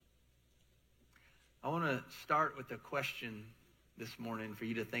I want to start with a question this morning for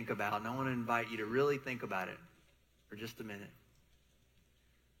you to think about, and I want to invite you to really think about it for just a minute.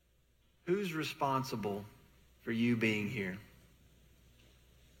 Who's responsible for you being here?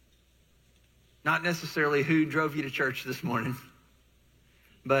 Not necessarily who drove you to church this morning,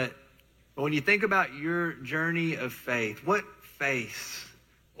 but when you think about your journey of faith, what face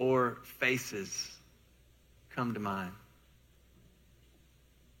or faces come to mind?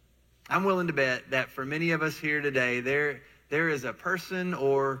 I'm willing to bet that for many of us here today, there is a person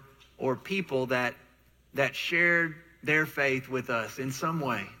or people that shared their faith with us in some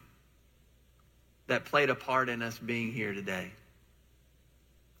way, that played a part in us being here today.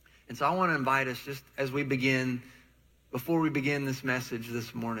 And so I want to invite us, just as we begin, before we begin this message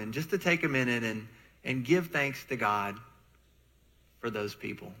this morning, just to take a minute and give thanks to God for those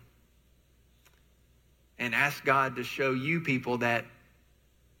people. And ask God to show you people that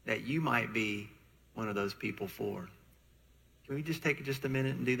you might be one of those people for. Can we just take just a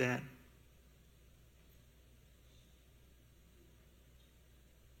minute and do that?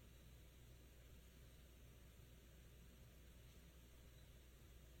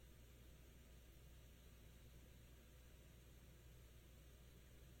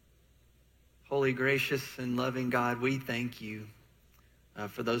 Holy, gracious, and loving God, we thank you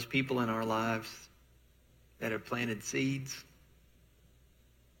for those people in our lives that have planted seeds,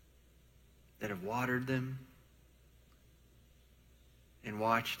 that have watered them, and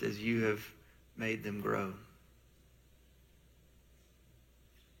watched as you have made them grow,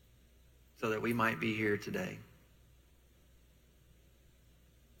 so that we might be here today.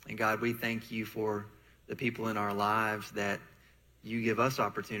 And God, we thank you for the people in our lives that you give us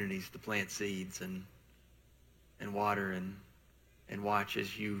opportunities to plant seeds and water and watch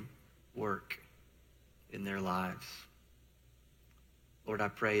as you work in their lives. Lord, I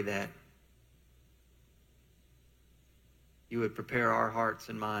pray that you would prepare our hearts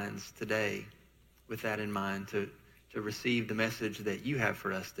and minds today with that in mind to receive the message that you have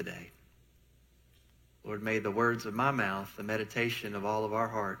for us today. Lord, may the words of my mouth, the meditation of all of our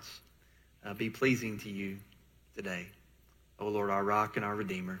hearts, be pleasing to you today. O Lord, our rock and our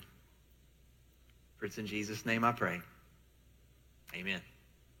redeemer. For it's in Jesus' name I pray. Amen.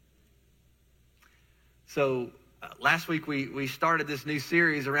 So last week we started this new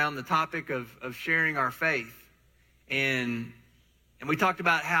series around the topic of sharing our faith. And we talked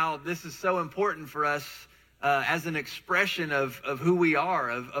about how this is so important for us as an expression of who we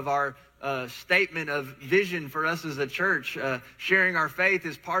are, of our statement of vision for us as a church. Sharing our faith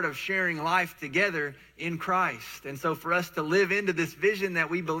is part of sharing life together in Christ. And so for us to live into this vision that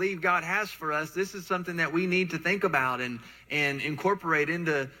we believe God has for us, this is something that we need to think about and incorporate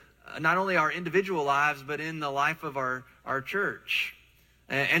into not only our individual lives, but in the life of our church.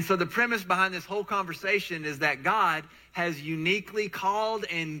 And so the premise behind this whole conversation is that God has uniquely called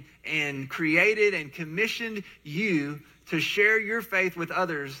and created and commissioned you to share your faith with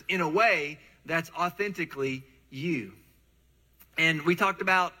others in a way that's authentically you. And we talked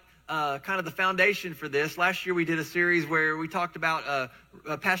about kind of the foundation for this. Last year we did a series where we talked about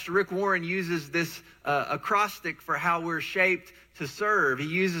Pastor Rick Warren uses this acrostic for how we're shaped to serve. He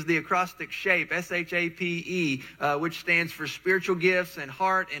uses the acrostic SHAPE, S-H-A-P-E, which stands for spiritual gifts and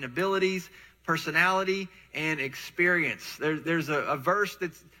heart and abilities, personality and experience. There's a verse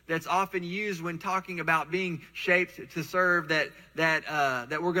that's often used when talking about being shaped to serve that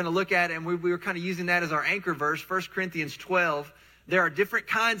we're going to look at, and we were kind of using that as our anchor verse, 1 Corinthians 12. There are different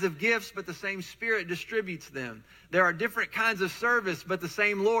kinds of gifts, but the same Spirit distributes them. There are different kinds of service, but the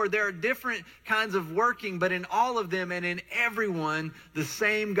same Lord. There are different kinds of working, but in all of them and in everyone, the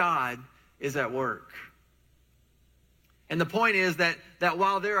same God is at work. And the point is that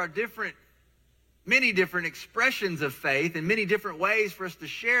while there are many different expressions of faith and many different ways for us to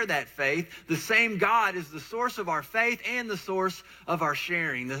share that faith, the same God is the source of our faith and the source of our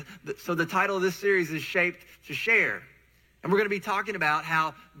sharing. So the title of this series is Shaped to Share. And we're going to be talking about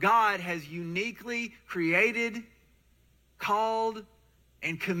how God has uniquely created, called,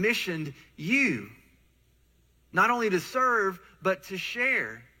 and commissioned you, not only to serve, but to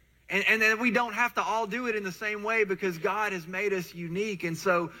share. And that we don't have to all do it in the same way because God has made us unique. And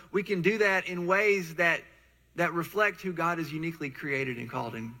so we can do that in ways that reflect who God has uniquely created and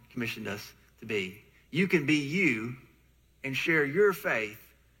called and commissioned us to be. You can be you and share your faith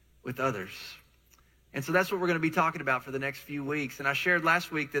with others. And so that's what we're going to be talking about for the next few weeks. And I shared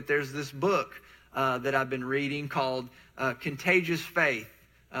last week that there's this book that I've been reading called Contagious Faith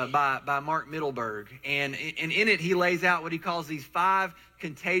by Mark Mittelberg. And in it, he lays out what he calls these 5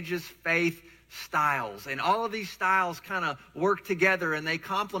 contagious faith styles. And all of these styles kind of work together and they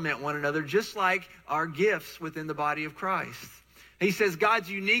complement one another, just like our gifts within the body of Christ. He says God's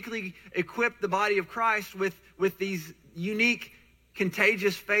uniquely equipped the body of Christ with these unique,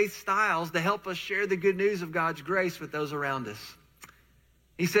 contagious faith styles to help us share the good news of God's grace with those around us.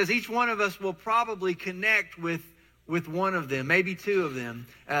 He says each one of us will probably connect with one of them, maybe two of them,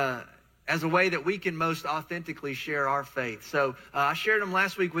 as a way that we can most authentically share our faith. So I shared them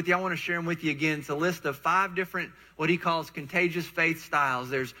last week with you. I want to share them with you again. It's a list of 5 different, what he calls contagious faith styles.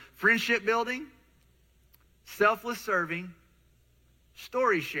 There's friendship building, selfless serving,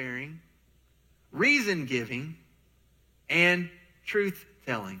 story sharing, reason giving, and truth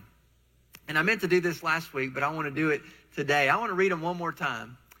telling. And I meant to do this last week, but I want to do it today. I want to read them one more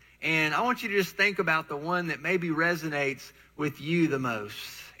time. And I want you to just think about the one that maybe resonates with you the most.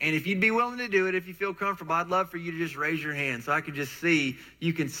 And if you'd be willing to do it, if you feel comfortable, I'd love for you to just raise your hand so I can just see,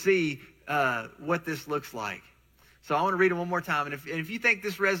 you can see what this looks like. So I want to read it one more time. And if you think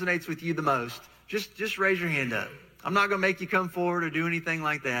this resonates with you the most, just raise your hand up. I'm not going to make you come forward or do anything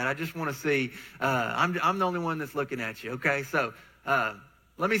like that. I just want to see, I'm the only one that's looking at you, okay? So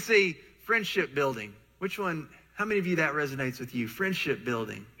let me see friendship building. Which one, how many of you that resonates with you? Friendship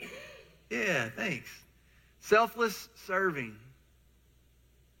building. Yeah, thanks. Selfless serving.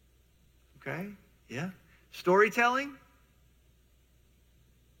 Okay, yeah. Storytelling.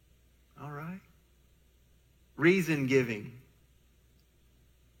 All right. Reason giving.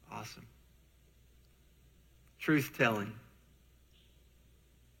 Awesome. Truth telling.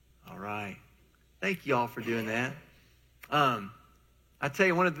 All right. Thank you all for doing that. I tell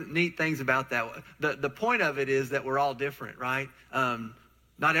you, one of the neat things about that, the point of it is that we're all different, right?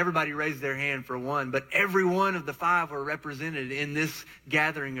 Not everybody raised their hand for one, but every one of the 5 were represented in this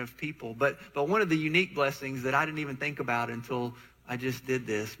gathering of people. But one of the unique blessings that I didn't even think about until I just did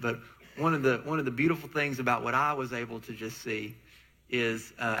this, but one of the beautiful things about what I was able to just see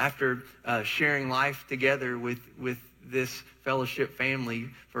is after sharing life together with this fellowship family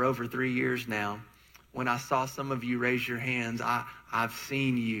for over 3 years now, when I saw some of you raise your hands, I've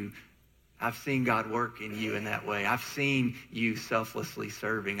seen you. I've seen God work in you in that way. I've seen you selflessly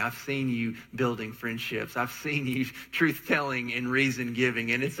serving. I've seen you building friendships. I've seen you truth-telling and reason-giving.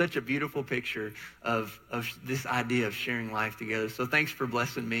 And it's such a beautiful picture of this idea of sharing life together. So thanks for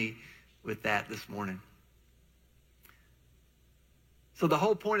blessing me with that this morning. So the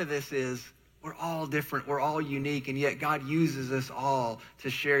whole point of this is we're all different. We're all unique. And yet God uses us all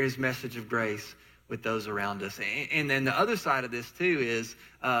to share his message of grace with those around us. And then the other side of this too is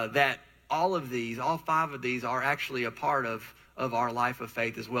that all 5 of these are actually a part of our life of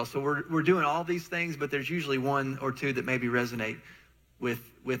faith as well. So we're doing all these things, but there's usually 1 or 2 that maybe resonate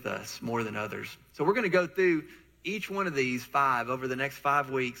with us more than others. So we're going to go through each one of these 5 over the next 5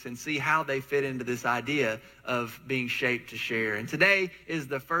 weeks and see how they fit into this idea of being shaped to share. And today is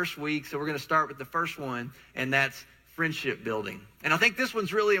the first week, so we're going to start with the first one, and that's friendship building. And I think this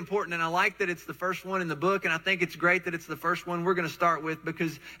one's really important, and I like that it's the first one in the book, and I think it's great that it's the first one we're going to start with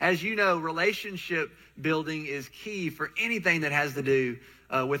because, as you know, relationship building is key for anything that has to do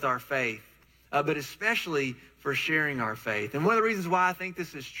with our faith, but especially for sharing our faith. And one of the reasons why I think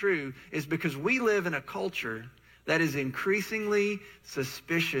this is true is because we live in a culture that is increasingly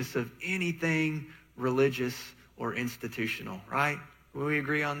suspicious of anything religious or institutional, right? Will we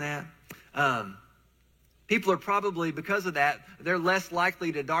agree on that? People are probably, because of that, they're less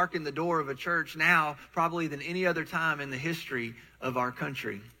likely to darken the door of a church now probably than any other time in the history of our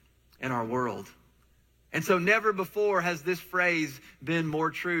country and our world. And so never before has this phrase been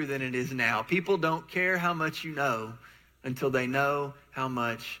more true than it is now. People don't care how much you know until they know how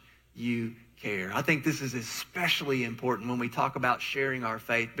much you care. I think this is especially important when we talk about sharing our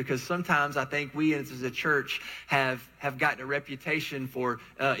faith, because sometimes I think we as a church have gotten a reputation for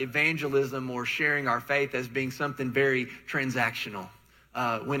evangelism or sharing our faith as being something very transactional,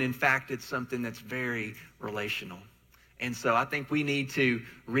 when in fact it's something that's very relational. And so I think we need to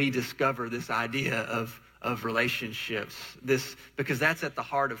rediscover this idea of relationships, because that's at the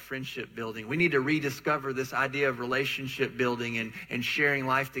heart of friendship building. We need to rediscover this idea of relationship building and sharing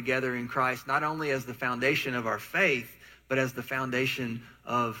life together in Christ, not only as the foundation of our faith, but as the foundation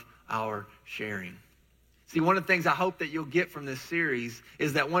of our sharing. See, one of the things I hope that you'll get from this series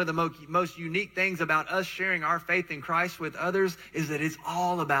is that one of the most unique things about us sharing our faith in Christ with others is that it's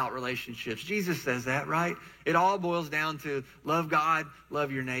all about relationships. Jesus says that, right? It all boils down to love God,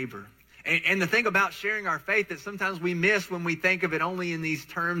 love your neighbor. And the thing about sharing our faith that sometimes we miss when we think of it only in these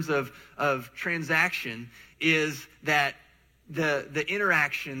terms of transaction is that the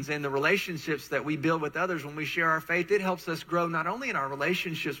interactions and the relationships that we build with others when we share our faith, it helps us grow not only in our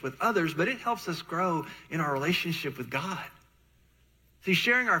relationships with others, but it helps us grow in our relationship with God. See,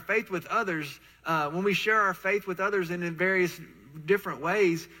 sharing our faith with others, when we share our faith with others in various different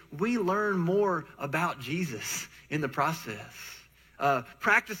ways, we learn more about Jesus in the process.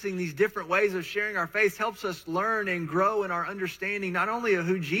 Practicing these different ways of sharing our faith helps us learn and grow in our understanding not only of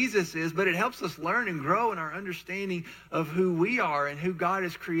who Jesus is, but it helps us learn and grow in our understanding of who we are and who God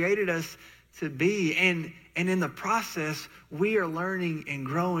has created us to be. And in the process, we are learning and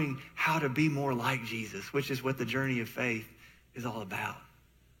growing how to be more like Jesus, which is what the journey of faith is all about.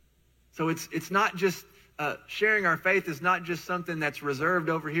 So it's not just sharing our faith is not just something that's reserved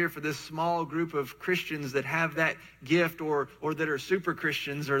over here for this small group of Christians that have that gift or that are super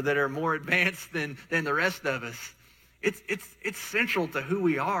Christians or that are more advanced than the rest of us. It's central to who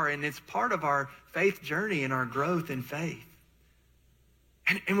we are, and it's part of our faith journey and our growth in faith.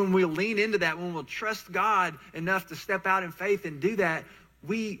 And when we lean into that, when we'll trust God enough to step out in faith and do that,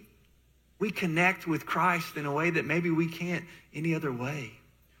 we connect with Christ in a way that maybe we can't any other way.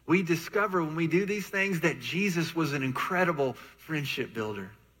 We discover when we do these things that Jesus was an incredible friendship builder,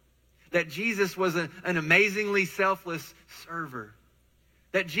 that Jesus was an amazingly selfless server,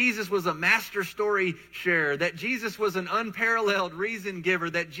 that Jesus was a master story sharer, that Jesus was an unparalleled reason giver,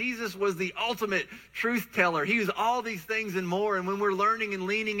 that Jesus was the ultimate truth teller. He was all these things and more. And when we're learning and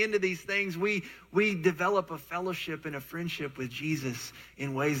leaning into these things, we develop a fellowship and a friendship with Jesus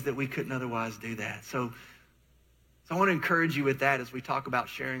in ways that we couldn't otherwise do that. So I want to encourage you with that as we talk about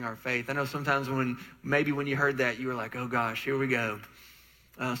sharing our faith. I know sometimes when you heard that, you were like, oh gosh, here we go.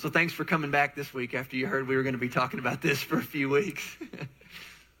 So thanks for coming back this week after you heard we were going to be talking about this for a few weeks.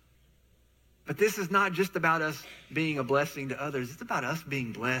 But this is not just about us being a blessing to others. It's about us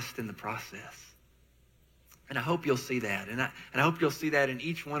being blessed in the process. And I hope you'll see that. And I hope you'll see that in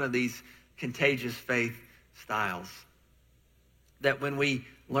each one of these contagious faith styles. That when we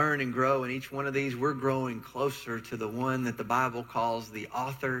learn and grow in each one of these, we're growing closer to the one that the Bible calls the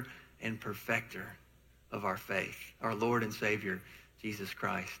author and perfecter of our faith, our Lord and Savior, Jesus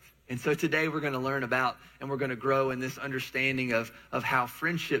Christ. And so today we're going to learn about and we're going to grow in this understanding of how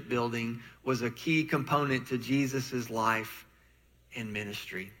friendship building was a key component to Jesus's life and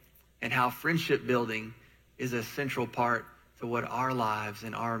ministry, and how friendship building is a central part to what our lives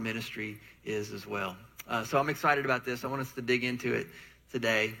and our ministry is as well. So I'm excited about this. I want us to dig into it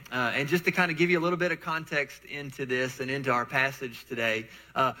today. And just to kind of give you a little bit of context into this and into our passage today,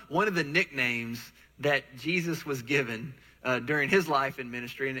 one of the nicknames that Jesus was given during his life in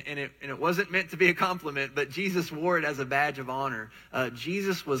ministry, and it wasn't meant to be a compliment, but Jesus wore it as a badge of honor.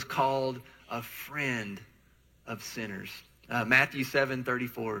 Jesus was called a friend of sinners. Matthew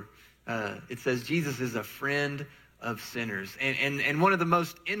 7:34, it says Jesus is a friend of sinners. And one of the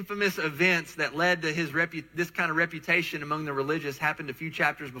most infamous events that led to this kind of reputation among the religious happened a few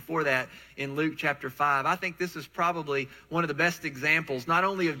chapters before that in Luke chapter 5. I think this is probably one of the best examples, not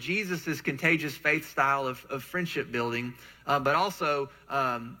only of Jesus's contagious faith style of friendship building, but also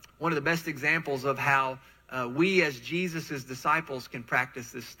one of the best examples of how we as Jesus's disciples can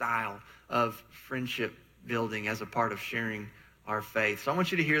practice this style of friendship building as a part of sharing our faith. So I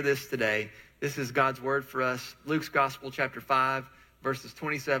want you to hear this today. This is God's word for us. Luke's Gospel, chapter 5, verses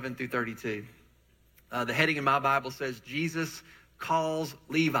 27 through 32. The heading in my Bible says, Jesus calls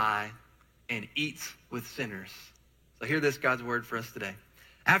Levi and eats with sinners. So hear this, God's word for us today.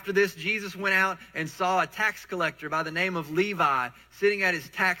 After this, Jesus went out and saw a tax collector by the name of Levi sitting at his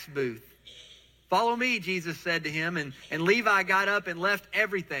tax booth. Follow me, Jesus said to him, and Levi got up and left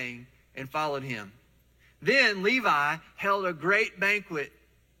everything and followed him. Then Levi held a great banquet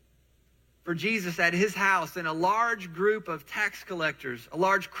for Jesus at his house, and a large crowd of tax collectors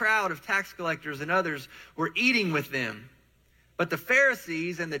and others were eating with them. But the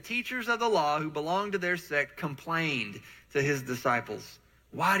Pharisees and the teachers of the law who belonged to their sect complained to his disciples,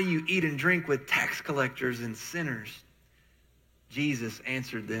 "Why do you eat and drink with tax collectors and sinners?" Jesus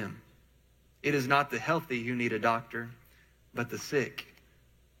answered them, "It is not the healthy who need a doctor, but the sick.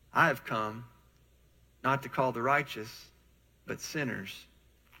 I have come not to call the righteous, but sinners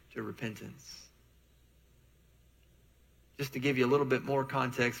to repentance." Just to give you a little bit more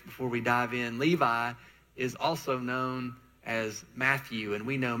context before we dive in, Levi is also known as Matthew, and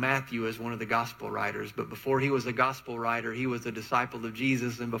we know Matthew as one of the gospel writers. But before he was a gospel writer, he was a disciple of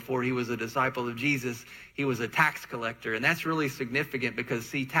Jesus, and before he was a disciple of Jesus, he was a tax collector. And that's really significant because,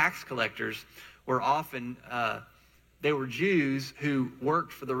 see, tax collectors were often they were Jews who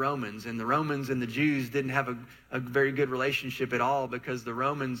worked for the Romans, and the Romans and the Jews didn't have a very good relationship at all, because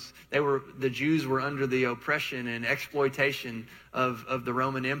the Jews were under the oppression and exploitation of the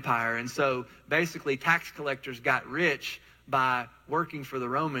Roman Empire. And so basically tax collectors got rich by working for the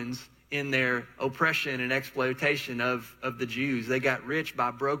Romans in their oppression and exploitation of the Jews. They got rich by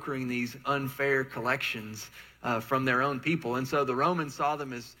brokering these unfair collections from their own people. And so the Romans saw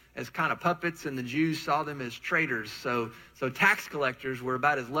them as kind of puppets, and the Jews saw them as traitors. So tax collectors were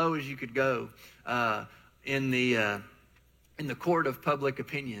about as low as you could go in the court of public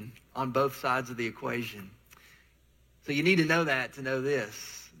opinion on both sides of the equation. So you need to know that to know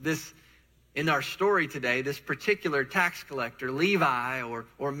this. In our story today, this particular tax collector, Levi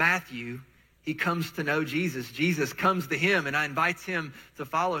or Matthew, he comes to know Jesus. Jesus comes to him and invites him to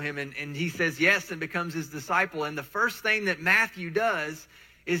follow him. And he says yes and becomes his disciple. And the first thing that Matthew does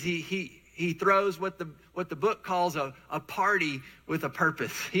is he throws what the book calls a party with a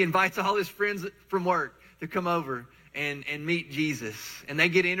purpose. He invites all his friends from work to come over and meet Jesus. And they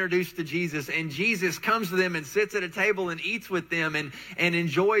get introduced to Jesus. And Jesus comes to them and sits at a table and eats with them and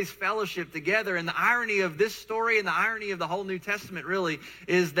enjoys fellowship together. And the irony of this story and the irony of the whole New Testament really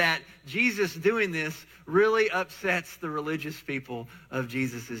is that Jesus doing this really upsets the religious people of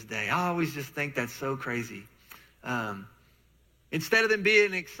Jesus' day. I always just think that's so crazy. Instead of them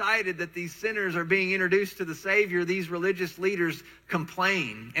being excited that these sinners are being introduced to the Savior, these religious leaders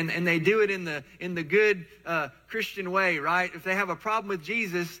complain. And they do it in the good Christian way, right? If they have a problem with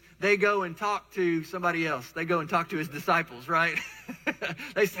Jesus, they go and talk to somebody else. They go and talk to his disciples, right?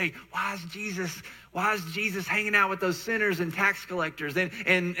 They say, why is Jesus hanging out with those sinners and tax collectors?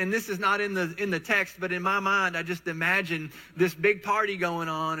 And this is not in the text, but in my mind, I just imagine this big party going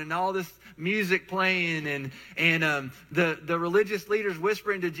on and all this music playing and the religious leaders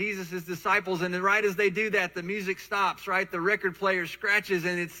whispering to Jesus' disciples. And then right as they do that, the music stops, right? The record player scratches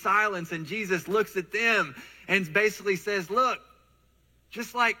and it's silence. And Jesus looks at them and basically says, look,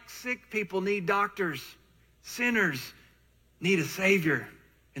 just like sick people need doctors, sinners need a Savior.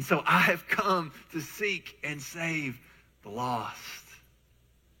 And so I have come to seek and save the lost.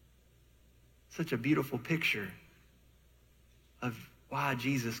 Such a beautiful picture of why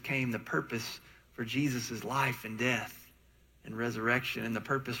Jesus came, the purpose for Jesus' life and death and resurrection, and the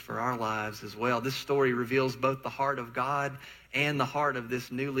purpose for our lives as well. This story reveals both the heart of God and the heart of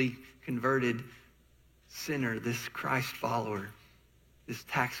this newly converted sinner, this Christ follower, this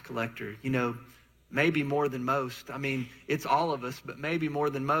tax collector. You know, maybe more than most, I mean, it's all of us, but maybe more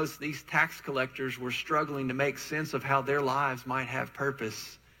than most, these tax collectors were struggling to make sense of how their lives might have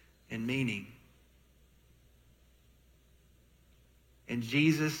purpose and meaning. And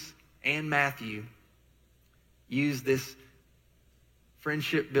Jesus and Matthew used this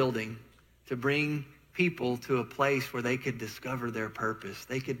friendship building to bring people to a place where they could discover their purpose.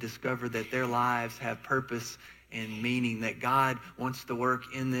 They could discover that their lives have purpose and meaning, that God wants to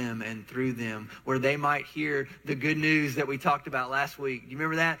work in them and through them, where they might hear the good news that we talked about last week. Do you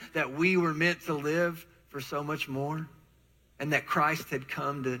remember that? That we were meant to live for so much more, and that Christ had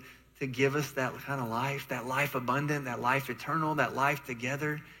come to give us that kind of life, that life abundant, that life eternal, that life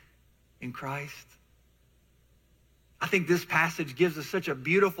together in Christ. I think this passage gives us such a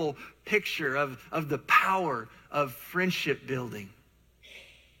beautiful picture of the power of friendship building.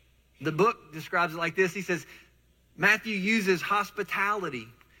 The book describes it like this. He says, Matthew uses hospitality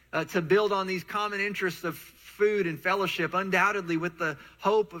to build on these common interests of food and fellowship, undoubtedly with the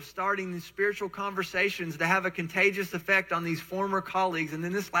hope of starting these spiritual conversations to have a contagious effect on these former colleagues. And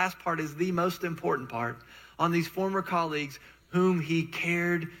then this last part is the most important part, on these former colleagues whom he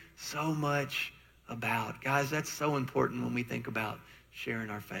cared so much about. Guys, that's so important when we think about sharing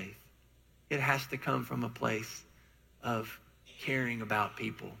our faith. It has to come from a place of caring about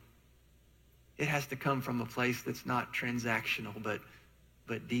people. It has to come from a place that's not transactional, but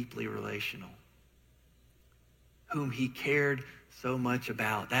deeply relational. Whom he cared so much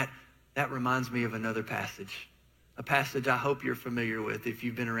about. That reminds me of another passage. A passage I hope you're familiar with if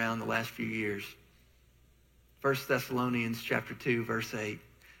you've been around the last few years. 1 Thessalonians chapter 2, verse 8.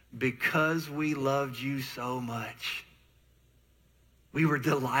 Because we loved you so much, we were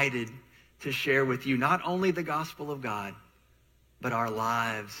delighted to share with you not only the gospel of God, but our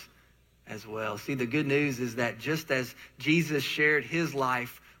lives as well. See, the good news is that just as Jesus shared his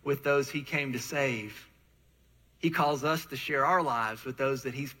life with those he came to save, he calls us to share our lives with those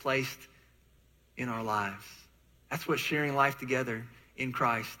that he's placed in our lives. That's what sharing life together in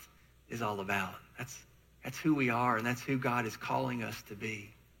Christ is all about. That's who we are, and that's who God is calling us to be.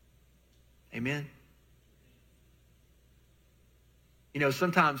 Amen? You know,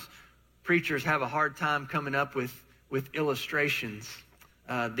 sometimes preachers have a hard time coming up with with illustrations,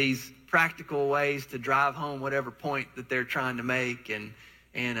 these practical ways to drive home whatever point that they're trying to make. And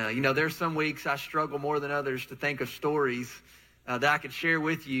there's some weeks I struggle more than others to think of stories that I could share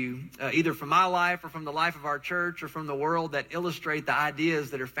with you, either from my life or from the life of our church or from the world, that illustrate the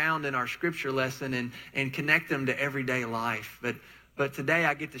ideas that are found in our scripture lesson and connect them to everyday life. But today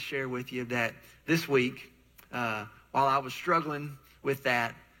I get to share with you that this week, while I was struggling with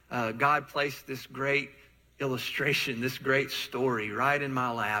that, God placed this great illustration, this great story right in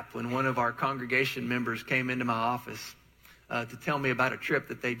my lap when one of our congregation members came into my office to tell me about a trip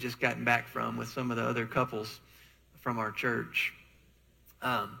that they'd just gotten back from with some of the other couples from our church.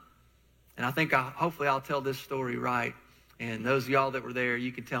 And I think hopefully I'll tell this story right. And those of y'all that were there,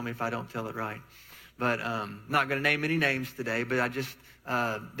 you can tell me if I don't tell it right. But I'm not going to name any names today, but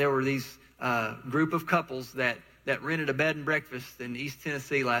there were these group of couples that rented a bed and breakfast in East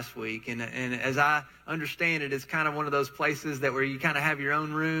Tennessee last week. And as I understand it, it's kind of one of those places that where you kind of have your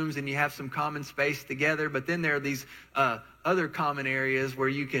own rooms and you have some common space together. But then there are these other common areas where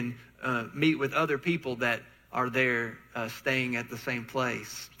you can meet with other people that are there staying at the same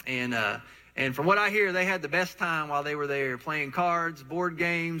place. And from what I hear, they had the best time while they were there, playing cards, board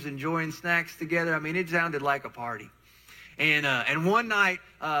games, enjoying snacks together. I mean, it sounded like a party. And one night,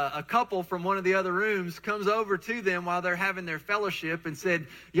 a couple from one of the other rooms comes over to them while they're having their fellowship and said,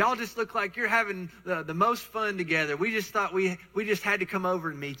 "Y'all just look like you're having the most fun together. We just thought we just had to come over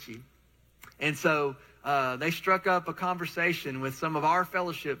and meet you." And so they struck up a conversation with some of our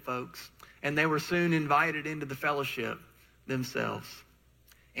fellowship folks, and they were soon invited into the fellowship themselves.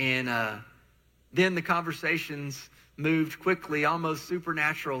 And then the conversations moved quickly, almost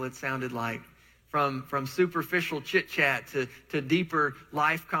supernatural, it sounded like. From superficial chit-chat to deeper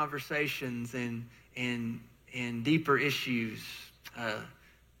life conversations and deeper issues.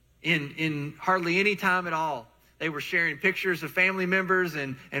 In hardly any time at all, they were sharing pictures of family members,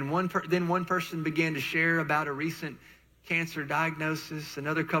 and then one person began to share about a recent cancer diagnosis.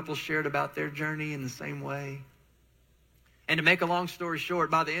 Another couple shared about their journey in the same way. And to make a long story short,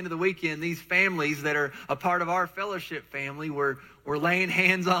 by the end of the weekend, these families that are a part of our fellowship family were laying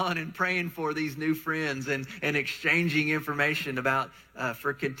hands on and praying for these new friends and exchanging information about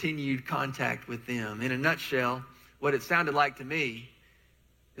for continued contact with them. In a nutshell, what it sounded like to me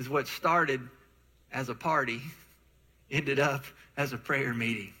is what started as a party ended up as a prayer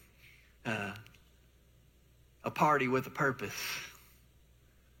meeting. A party with a purpose.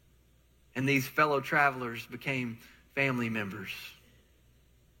 And these fellow travelers became family members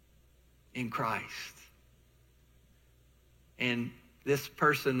in Christ. And this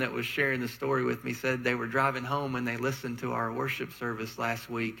person that was sharing the story with me said they were driving home and they listened to our worship service last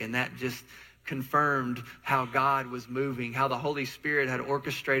week, and that just confirmed how God was moving, how the Holy Spirit had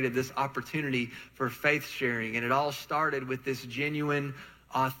orchestrated this opportunity for faith sharing. And it all started with this genuine,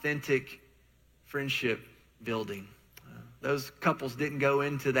 authentic friendship building. Those couples didn't go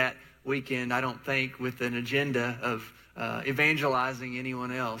into that weekend, I don't think, with an agenda of evangelizing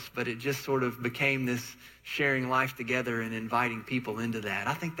anyone else, but it just sort of became this sharing life together and inviting people into that.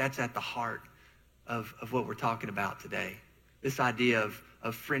 I think that's at the heart of what we're talking about today, this idea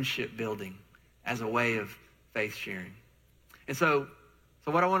of friendship building as a way of faith sharing. And so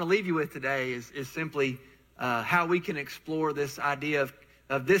what I want to leave you with today is simply how we can explore this idea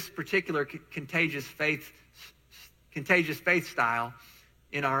of this particular contagious faith style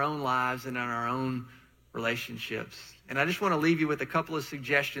in our own lives and in our own relationships. And I just want to leave you with a couple of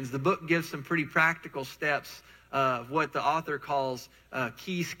suggestions. The book gives some pretty practical steps of what the author calls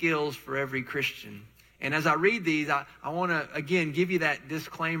key skills for every Christian. And as I read these, I want to, again, give you that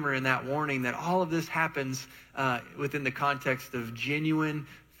disclaimer and that warning that all of this happens within the context of genuine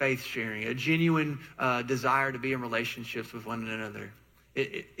faith sharing, a genuine desire to be in relationships with one another.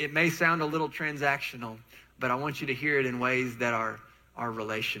 It may sound a little transactional, but I want you to hear it in ways that are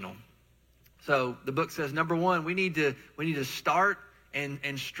relational. So the book says, number one, we need to start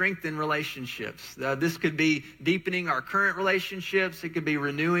and strengthen relationships. This could be deepening our current relationships. It could be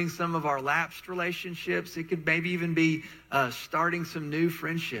renewing some of our lapsed relationships. It could maybe even be starting some new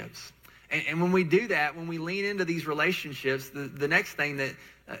friendships. And when we do that, when we lean into these relationships, the next thing that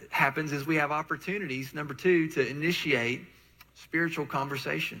happens is we have opportunities, number two, to initiate spiritual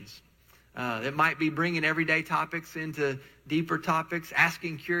conversations. It might be bringing everyday topics into deeper topics,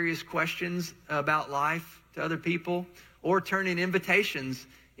 asking curious questions about life to other people, or turning invitations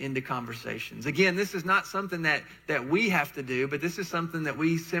into conversations. Again, this is not something that we have to do, but this is something that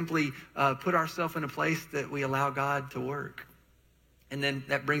we simply put ourselves in a place that we allow God to work. And then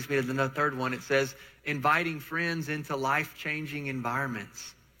that brings me to the third one. It says, inviting friends into life-changing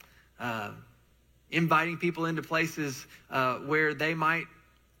environments. inviting people into places where they might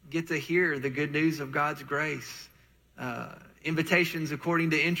get to hear the good news of God's grace. Invitations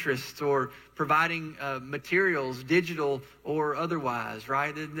according to interests, or providing materials, digital or otherwise,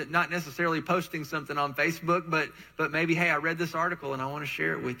 right? Not necessarily posting something on Facebook, but maybe, hey, I read this article and I want to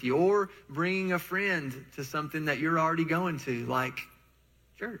share it with you. Or bringing a friend to something that you're already going to, like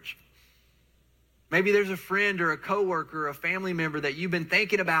church. Maybe there's a friend or a coworker or a family member that you've been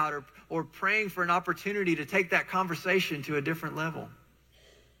thinking about or praying for an opportunity to take that conversation to a different level.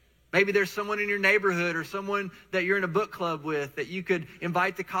 Maybe there's someone in your neighborhood or someone that you're in a book club with that you could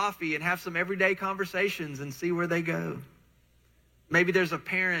invite to coffee and have some everyday conversations and see where they go. Maybe there's a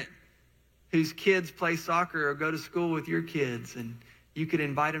parent whose kids play soccer or go to school with your kids, and you could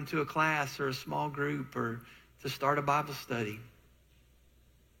invite them to a class or a small group or to start a Bible study.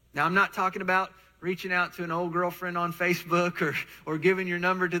 Now, I'm not talking about reaching out to an old girlfriend on Facebook or giving your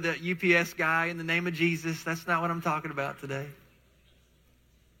number to the UPS guy in the name of Jesus. That's not what I'm talking about today.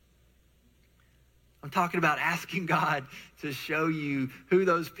 I'm talking about asking God to show you who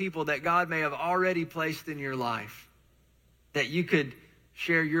those people that God may have already placed in your life, that you could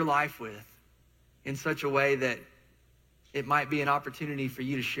share your life with in such a way that it might be an opportunity for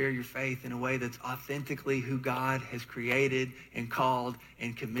you to share your faith in a way that's authentically who God has created and called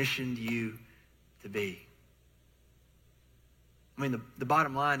and commissioned you to be. I mean, the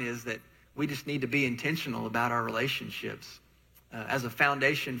bottom line is that we just need to be intentional about our relationships. As a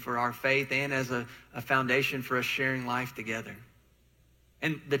foundation for our faith and as a foundation for us sharing life together.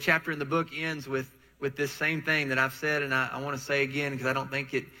 And the chapter in the book ends with this same thing that I've said, and I want to say again because I don't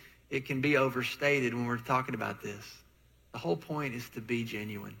think it can be overstated when we're talking about this. The whole point is to be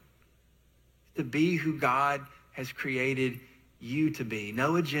genuine, to be who God has created you to be.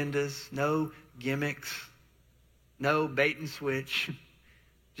 No agendas, no gimmicks, no bait and switch,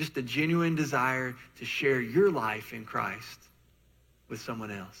 just a genuine desire to share your life in Christ with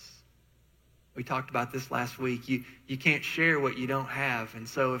someone else. We talked about this last week. You can't share what you don't have. And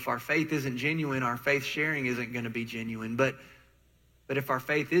so if our faith isn't genuine, our faith sharing isn't going to be genuine. But if our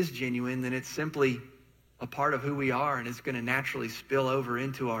faith is genuine, then it's simply a part of who we are, and it's going to naturally spill over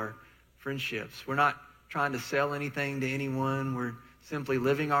into our friendships. We're not trying to sell anything to anyone. We're simply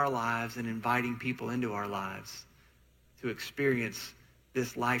living our lives and inviting people into our lives to experience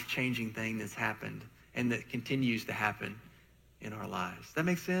this life-changing thing that's happened and that continues to happen in our lives. Does that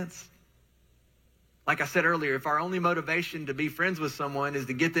make sense? Like I said earlier, if our only motivation to be friends with someone is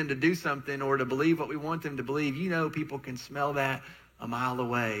to get them to do something or to believe what we want them to believe, people can smell that a mile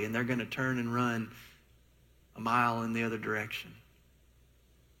away, and they're going to turn and run a mile in the other direction.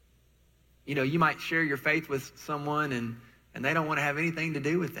 You might share your faith with someone and they don't want to have anything to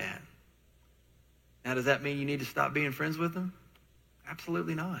do with that. Now, does that mean you need to stop being friends with them?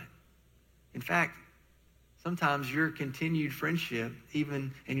 Absolutely not. In fact, sometimes your continued friendship,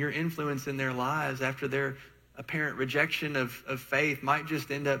 even and your influence in their lives after their apparent rejection of faith, might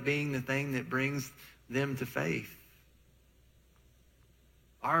just end up being the thing that brings them to faith.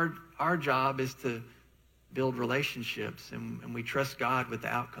 Our job is to build relationships, and we trust God with the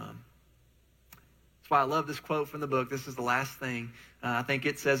outcome. That's why I love this quote from the book. This is the last thing. I think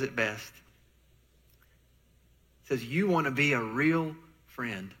it says it best. It says, you want to be a real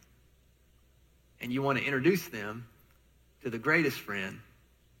friend, and you want to introduce them to the greatest friend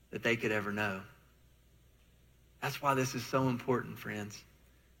that they could ever know. That's why this is so important, friends.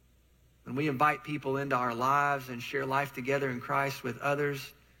 When we invite people into our lives and share life together in Christ with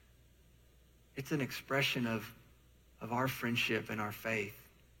others, it's an expression of our friendship and our faith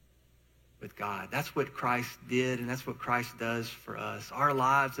with God. That's what Christ did, and that's what Christ does for us. Our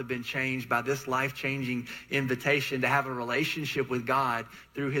lives have been changed by this life-changing invitation to have a relationship with God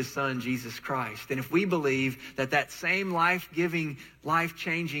through his Son, Jesus Christ. And if we believe that same life-giving,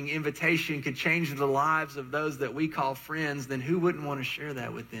 life-changing invitation could change the lives of those that we call friends, then who wouldn't want to share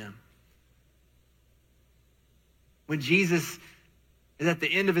that with them? When Jesus is at the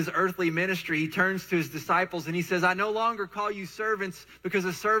end of his earthly ministry, he turns to his disciples and he says, I no longer call you servants because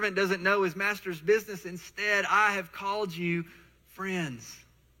a servant doesn't know his master's business. Instead, I have called you friends.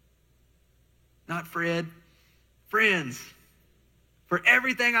 Not Fred, friends. For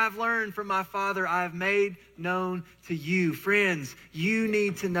everything I've learned from my Father, I have made known to you. Friends, you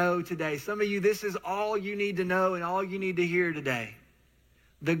need to know today. Some of you, this is all you need to know and all you need to hear today.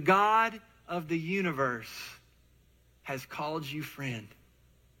 The God of the universe has called you friend.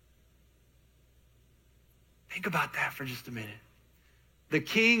 Think about that for just a minute. The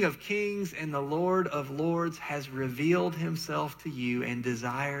King of Kings and the Lord of Lords has revealed himself to you and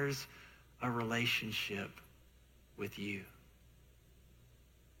desires a relationship with you.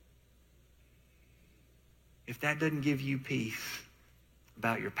 if that doesn't give you peace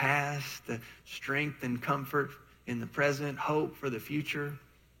about your past, the strength and comfort in the present, hope for the future,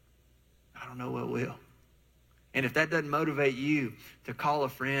 I don't know what will. And if that doesn't motivate you to call a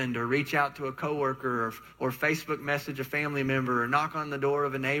friend or reach out to a coworker or Facebook message a family member or knock on the door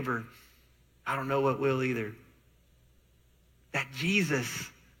of a neighbor, I don't know what will either. That Jesus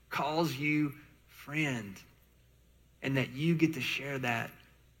calls you friend, and that you get to share that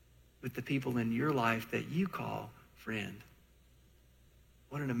with the people in your life that you call friend.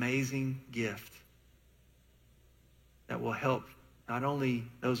 What an amazing gift that will help not only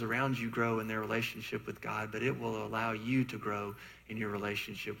those around you grow in their relationship with God, but it will allow you to grow in your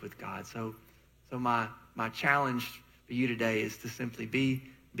relationship with God. So my challenge for you today is to simply be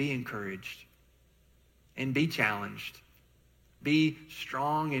encouraged and be challenged. Be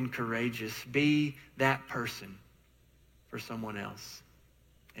strong and courageous. Be that person for someone else.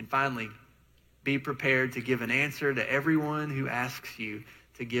 And finally, be prepared to give an answer to everyone who asks you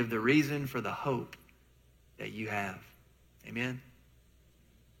to give the reason for the hope that you have. Amen?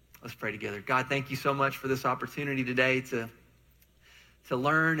 Let's pray together. God, thank you so much for this opportunity today to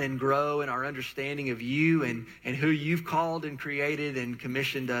learn and grow in our understanding of you and who you've called and created and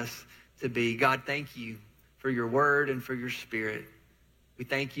commissioned us to be. God, thank you for your word and for your spirit. We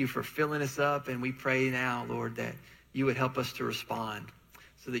thank you for filling us up, and we pray now, Lord, that you would help us to respond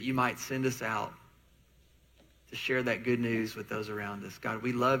so that you might send us out to share that good news with those around us. God,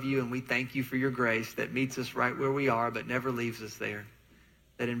 we love you, and we thank you for your grace that meets us right where we are but never leaves us there,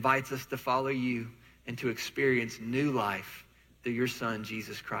 that invites us to follow you and to experience new life through your Son,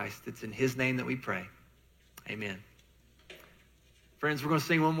 Jesus Christ. It's in his name that we pray. Amen. Friends, we're going to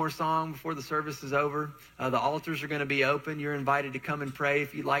sing one more song before the service is over. The altars are going to be open. You're invited to come and pray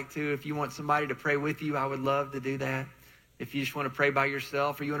if you'd like to. If you want somebody to pray with you, I would love to do that. If you just want to pray by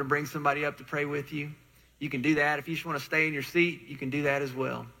yourself or you want to bring somebody up to pray with you, you can do that. If you just want to stay in your seat, you can do that as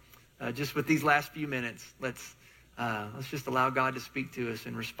well. Just with these last few minutes, let's just allow God to speak to us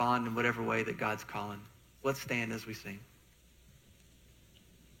and respond in whatever way that God's calling. Let's stand as we sing.